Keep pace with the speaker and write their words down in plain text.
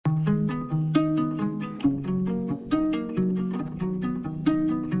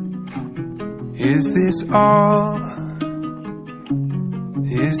Is this all?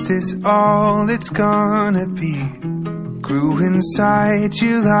 Is this all it's gonna be? Grew inside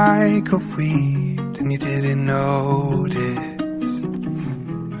you like a weed, and you didn't notice.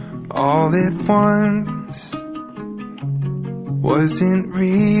 All at once wasn't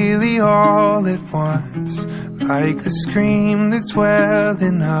really all at once. Like the scream that's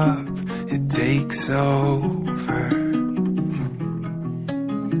welling up, it takes over.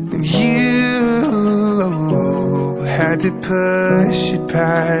 And you had to push it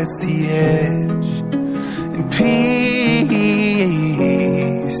past the edge, and pieces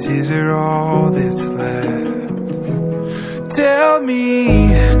are all that's left. Tell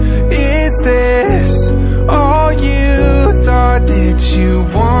me, is this all you thought that you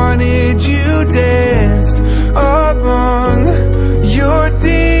wanted? You danced among your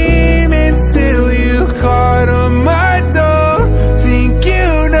demons till you caught 'em. I don't think you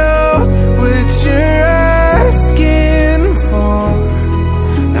know what you're asking for.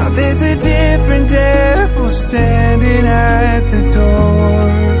 Now there's a different devil standing at the door.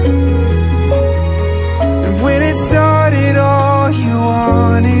 And when it started, all you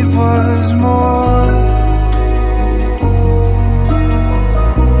wanted was more.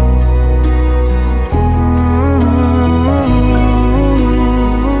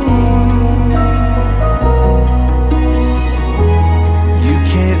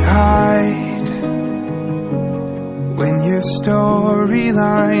 When your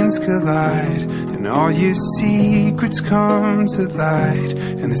storylines collide and all your secrets come to light,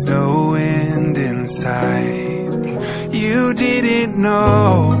 and there's no end in sight. You didn't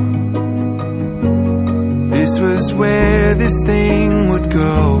know this was where this thing would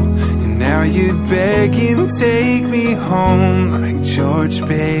go, and now you're begging, take me home, like George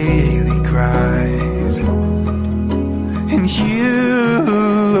Bailey cried. And you,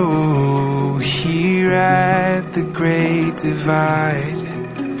 here at the Great Divide,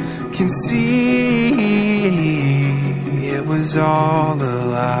 can see it was all a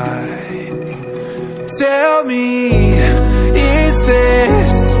lie. Tell me, is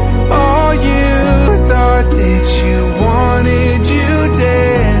this all you thought that you wanted? You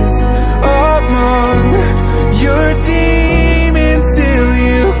danced among your demons till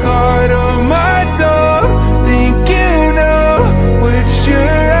you caught 'em. I don't think you know what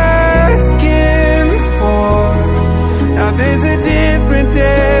you're asking for. Now there's a different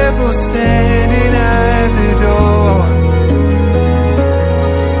devil standing at the door.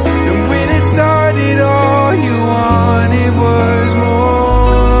 And when it started, all you wanted was more.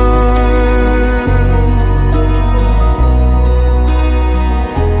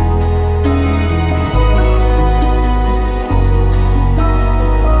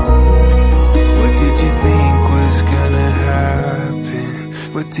 What did you think was gonna happen?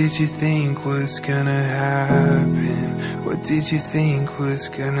 What did you think was gonna happen? What did you think was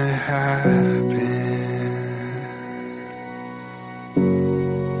gonna happen?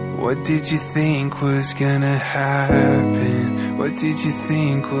 What did you think was gonna happen? What did you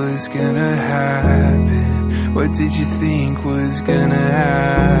think was gonna happen? What did you think was gonna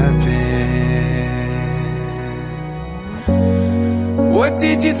happen? What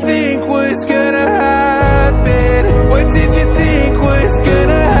did you think was gonna happen? What did you think was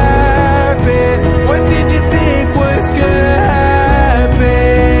gonna happen? What did you think was gonna happen?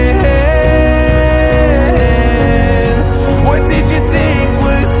 What did you think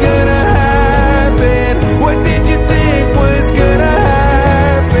was gonna happen? What did you think was gonna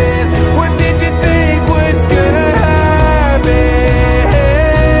happen? What did you think was gonna happen?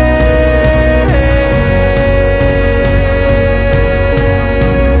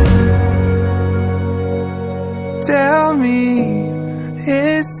 Tell me,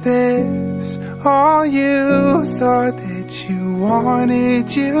 is this all you thought that you wanted?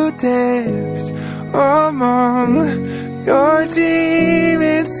 You danced among your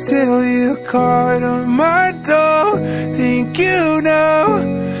demons till you caught 'em. I don't think you know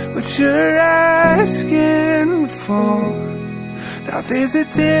what you're asking for. Now there's a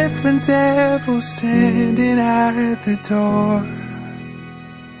different devil standing at the door.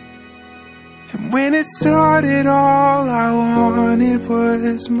 And when it started, all I wanted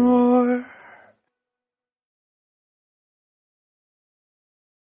was more.